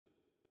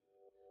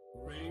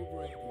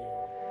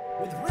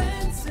With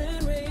rants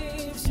and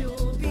raves,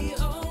 you'll be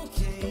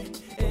okay.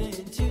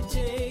 And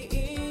today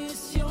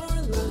is your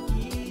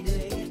lucky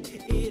day.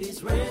 It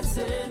is Rants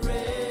and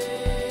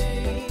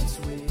Raves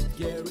with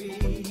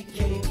Gary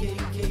K.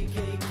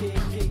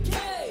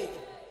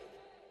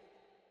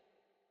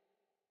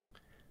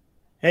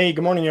 Hey,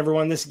 good morning,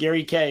 everyone. This is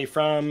Gary K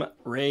from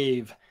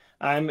rAVe.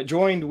 I'm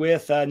joined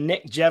with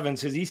Nick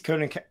Jevons, who's East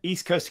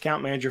Coast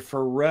Account Manager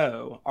for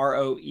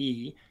ROE.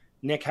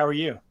 Nick, how are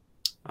you?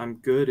 I'm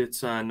good.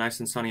 It's nice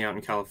and sunny out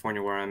in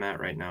California where I'm at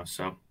right now,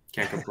 so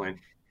can't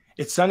complain.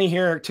 It's sunny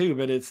here too,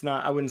 but it's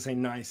not, I wouldn't say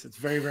nice. It's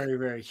very, very,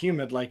 very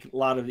humid like a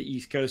lot of the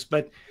East Coast.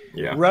 But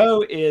yeah.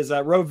 ROE is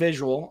ROE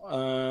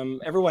Visual.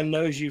 Everyone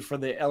knows you for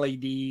the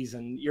LEDs,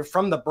 and you're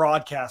from the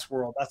broadcast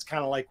world. That's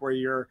kind of like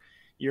where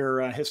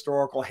your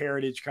historical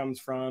heritage comes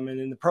from.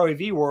 And in the Pro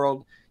AV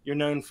world, you're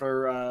known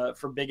for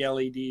big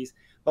LEDs.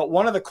 But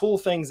one of the cool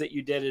things that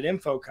you did at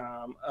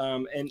InfoComm,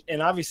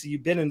 and obviously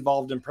you've been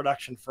involved in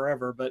production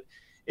forever, but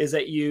is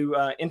that you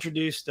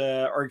introduced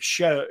or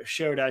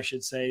showed, I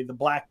should say, the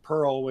Black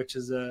Pearl, which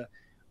is a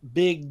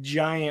big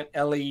giant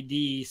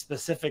LED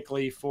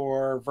specifically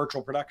for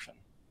virtual production.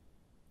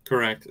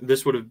 Correct.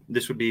 This would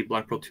be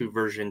Black Pearl 2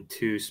 version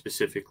 2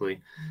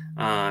 specifically.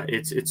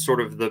 It's sort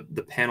of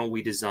the panel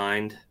we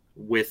designed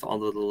with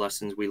all of the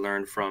lessons we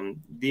learned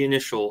from the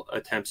initial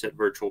attempts at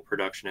virtual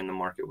production in the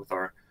market with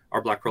our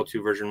Black Pearl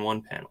 2 version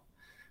 1 panel.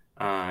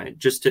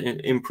 Just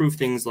to improve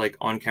things like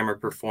on-camera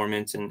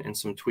performance and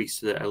some tweaks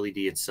to the LED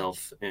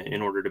itself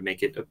in order to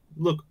make it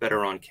look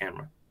better on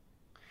camera.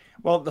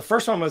 Well, the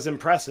first one was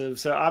impressive,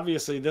 so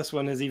obviously this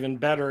one is even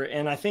better.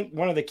 And I think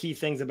one of the key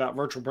things about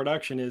virtual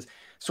production is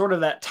sort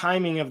of that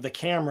timing of the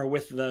camera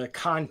with the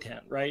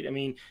content, right? I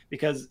mean,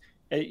 because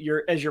as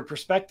your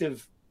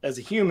perspective as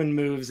a human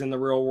moves in the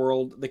real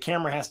world, the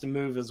camera has to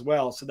move as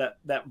well. So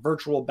that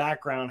virtual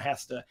background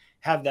has to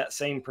have that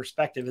same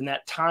perspective, and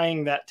that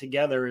tying that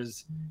together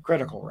is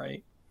critical,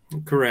 right?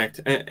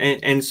 Correct.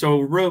 And so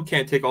ROE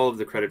can't take all of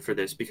the credit for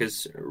this,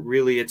 because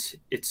really it's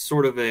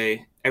sort of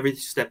every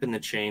step in the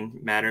chain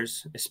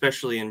matters,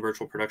 especially in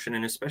virtual production,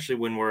 and especially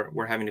when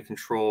we're having to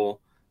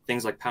control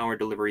things like power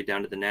delivery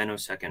down to the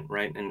nanosecond,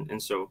 right?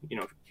 And so,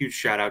 huge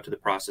shout out to the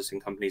processing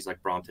companies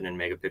like Brompton and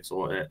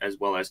Megapixel, as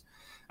well as,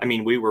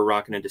 we were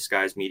rocking a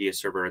disguised media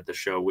server at the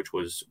show, which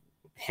was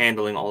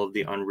handling all of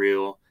the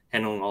Unreal,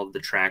 handling all of the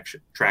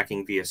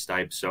tracking via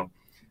Stipe. So,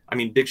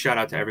 big shout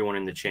out to everyone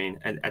in the chain.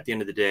 And at the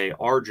end of the day,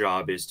 our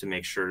job is to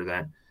make sure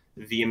that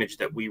the image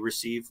that we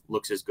receive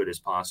looks as good as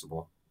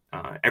possible.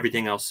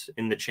 Everything else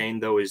in the chain,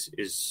 though,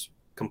 is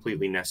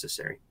completely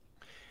necessary.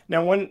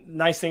 Now, one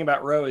nice thing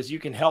about ROE is you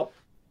can help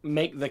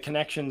make the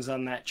connections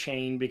on that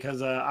chain,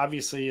 because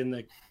obviously in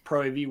the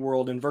Pro AV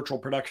world and virtual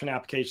production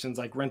applications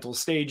like rental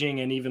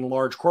staging and even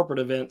large corporate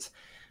events,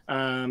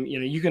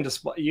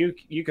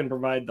 you can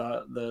provide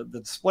the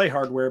display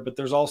hardware, but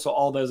there's also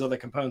all those other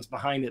components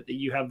behind it that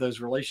you have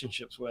those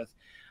relationships with.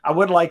 I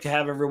would like to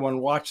have everyone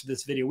watch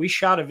this video. We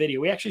shot a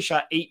video. We actually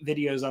shot 8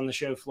 videos on the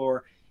show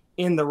floor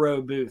in the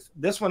ROE booth.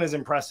 This one is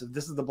impressive.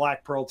 This is the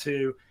Black Pearl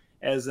 2,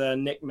 as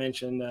Nick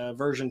mentioned,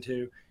 version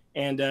 2.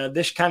 And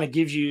this kind of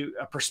gives you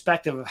a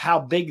perspective of how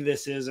big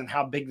this is and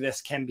how big this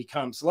can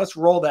become. So let's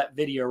roll that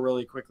video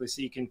really quickly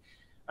so you can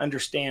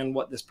understand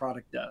what this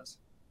product does.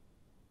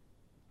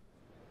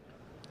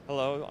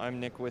 Hello, I'm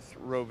Nick with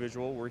ROE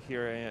Visual. We're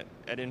here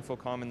at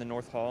InfoComm in the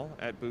North Hall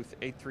at booth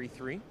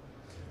 833.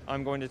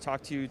 I'm going to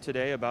talk to you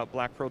today about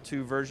Black Pearl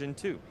 2 version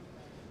 2.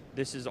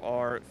 This is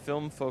our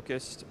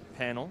film-focused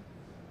panel,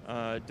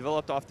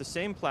 developed off the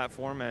same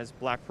platform as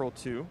Black Pearl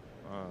 2,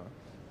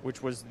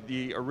 which was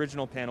the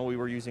original panel we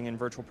were using in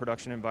virtual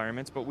production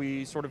environments, but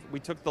we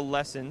took the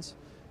lessons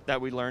that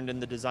we learned in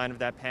the design of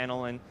that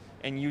panel and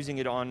using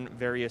it on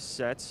various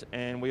sets,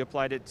 and we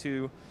applied it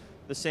to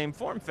the same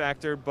form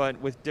factor, but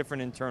with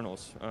different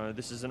internals.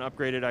 This is an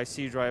upgraded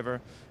IC driver,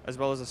 as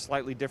well as a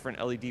slightly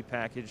different LED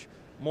package,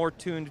 more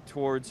tuned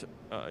towards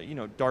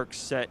dark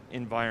set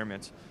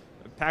environments,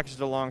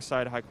 packaged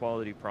alongside high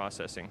quality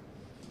processing.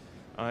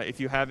 If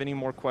you have any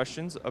more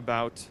questions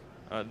about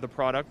the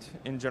product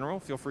in general,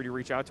 feel free to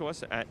reach out to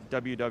us at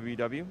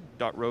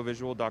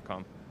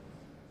www.rovisual.com.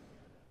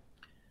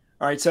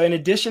 All right, so in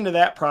addition to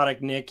that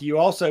product, Nick,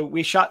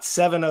 we shot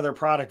 7 other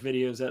product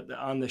videos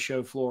on the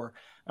show floor.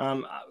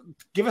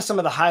 Give us some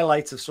of the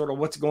highlights of sort of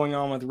what's going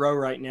on with ROE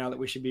right now that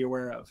we should be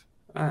aware of.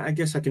 I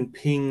guess I can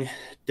ping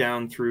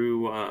down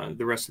through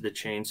the rest of the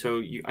chain. So,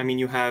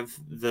 you have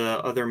the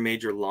other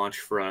major launch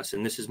for us,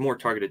 and this is more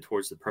targeted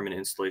towards the permanent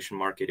installation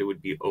market. It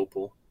would be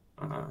Opal.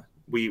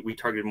 We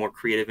targeted more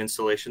creative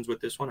installations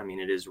with this one.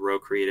 It is ROE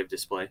Creative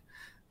Display.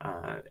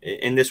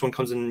 And this one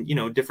comes in,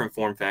 different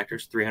form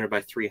factors, 300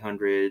 by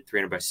 300,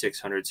 300 by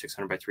 600,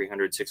 600 by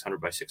 300,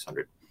 600 by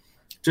 600.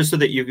 Just so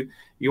that you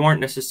aren't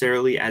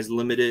necessarily as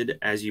limited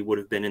as you would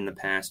have been in the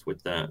past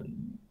with the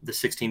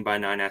 16 by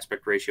 9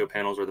 aspect ratio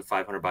panels or the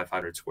 500 by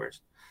 500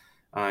 squares.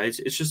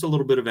 It's just a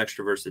little bit of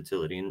extra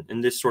versatility.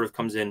 And this sort of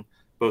comes in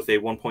both a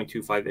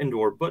 1.25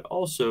 indoor, but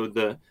also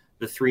the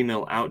 3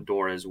 mil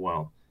outdoor as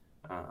well.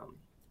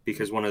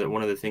 because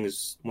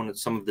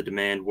some of the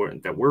demand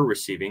that we're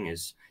receiving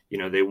is,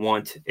 they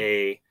want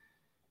a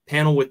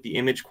panel with the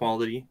image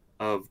quality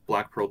of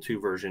Black Pearl 2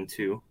 version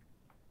 2,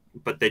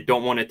 but they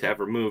don't want it to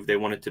ever move. They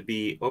want it to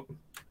be,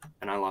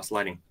 and I lost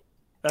lighting.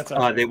 That's all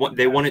right.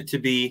 They want it to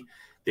be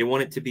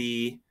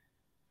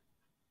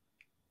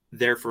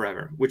there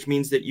forever, which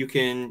means that you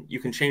can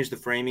change the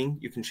framing,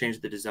 you can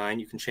change the design,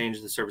 you can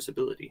change the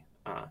serviceability.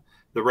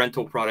 The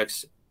rental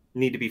products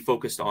need to be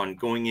focused on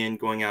going in,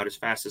 going out as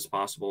fast as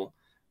possible,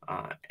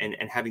 and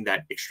having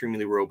that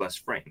extremely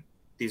robust frame.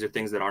 These are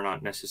things that are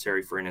not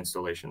necessary for an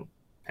installation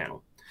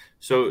panel.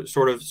 So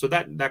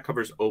that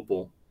covers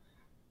Opal.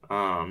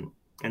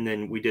 And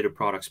then we did a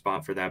product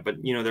spot for that. But,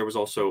 there was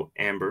also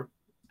Amber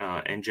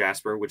and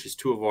Jasper, which is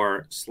two of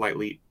our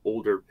slightly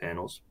older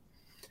panels.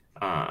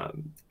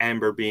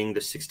 Amber being the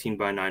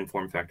 16:9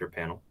 form factor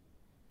panel.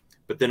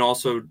 But then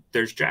also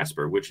there's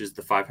Jasper, which is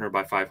the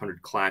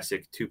 500x500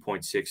 classic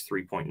 2.6,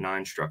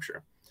 3.9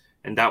 structure.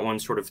 And that one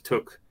sort of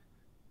took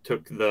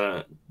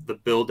the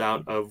build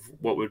out of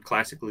what would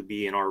classically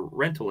be in our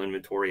rental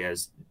inventory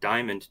as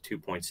Diamond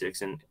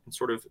 2.6 and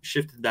sort of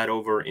shifted that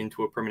over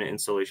into a permanent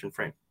installation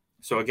frame.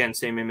 So again,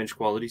 same image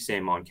quality,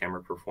 same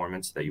on-camera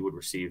performance that you would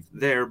receive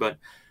there, but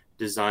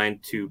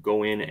designed to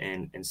go in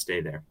and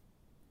stay there.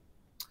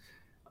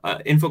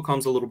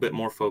 InfoComm's a little bit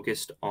more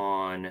focused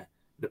on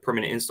the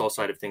permanent install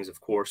side of things, of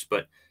course,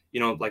 but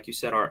like you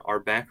said, our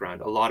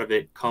background, a lot of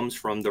it comes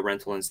from the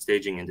rental and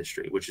staging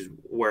industry, which is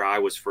where I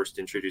was first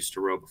introduced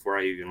to ROE before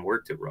I even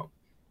worked at ROE.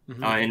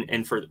 Mm-hmm.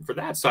 And for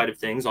that side of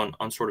things,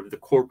 on sort of the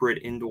corporate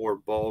indoor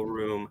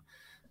ballroom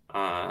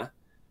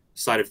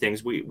side of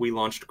things, we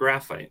launched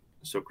Graphite.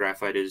 So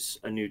Graphite is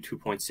a new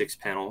 2.6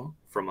 panel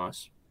from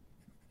us.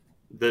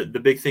 The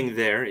big thing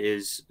there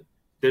is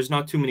there's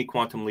not too many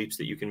quantum leaps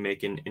that you can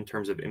make in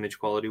terms of image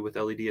quality with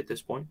LED at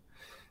this point.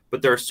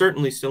 But there are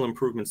certainly still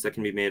improvements that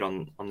can be made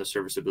on the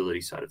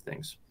serviceability side of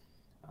things.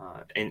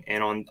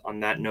 And on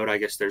that note, I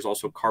guess there's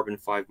also Carbon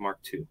 5 Mark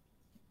II.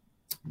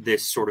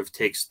 This sort of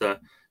takes the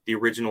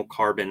original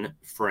Carbon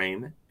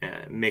frame,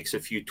 makes a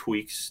few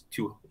tweaks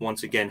to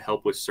once again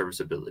help with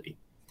serviceability.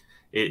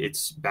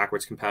 It's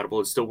backwards compatible.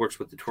 It still works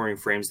with the touring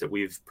frames that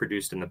we've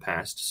produced in the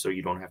past, so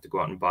you don't have to go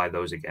out and buy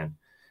those again.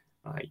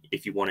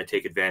 If you want to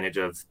take advantage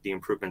of the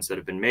improvements that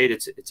have been made,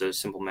 it's a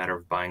simple matter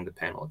of buying the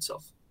panel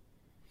itself.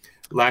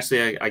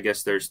 Lastly, I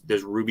guess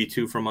there's Ruby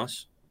 2 from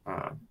us,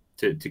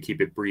 to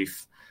keep it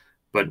brief,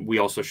 but we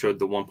also showed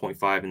the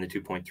 1.5 and the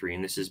 2.3,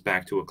 and this is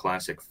back to a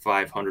classic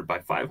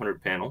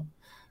 500x500 panel.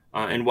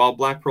 And while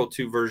Black Pearl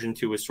 2 version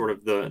 2 is sort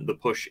of the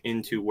push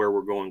into where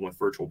we're going with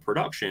virtual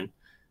production,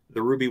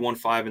 the Ruby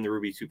 1.5 and the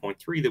Ruby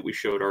 2.3 that we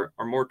showed are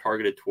more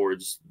targeted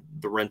towards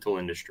the rental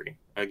industry,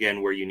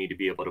 again, where you need to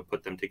be able to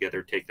put them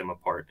together, take them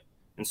apart.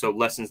 And so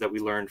lessons that we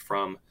learned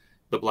from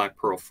the Black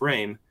Pearl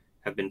frame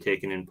have been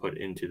taken and put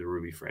into the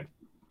Ruby frame.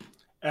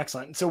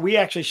 Excellent. So we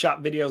actually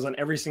shot videos on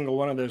every single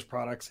one of those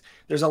products.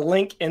 There's a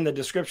link in the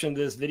description of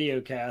this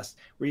video cast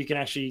where you can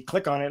actually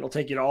click on it. It'll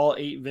take you to all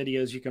 8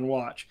 videos you can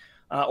watch.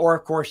 Or,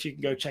 of course, you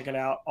can go check it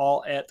out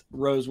all at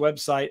ROE's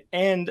website.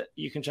 And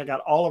you can check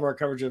out all of our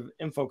coverage of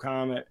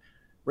InfoComm at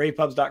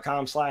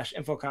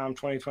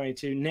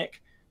ravepubs.com/InfoComm2022.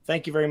 Nick,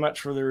 thank you very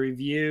much for the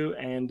review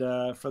and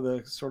for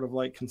the sort of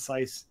like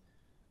concise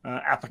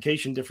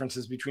application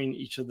differences between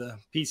each of the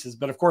pieces.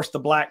 But, of course, the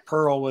Black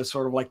Pearl was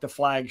sort of like the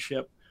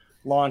flagship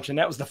launch, and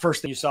that was the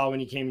first thing you saw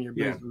when you came in your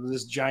booth. Yeah.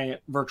 This giant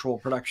virtual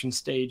production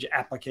stage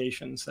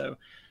application. So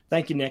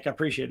thank you, Nick. I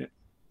appreciate it.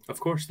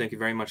 Of course. Thank you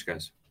very much,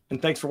 guys. And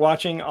thanks for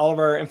watching. All of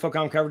our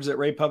InfoComm coverage at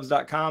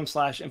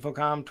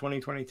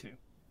ravepubs.com/InfoComm2022.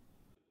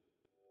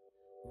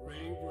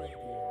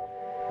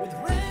 With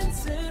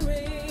Rants and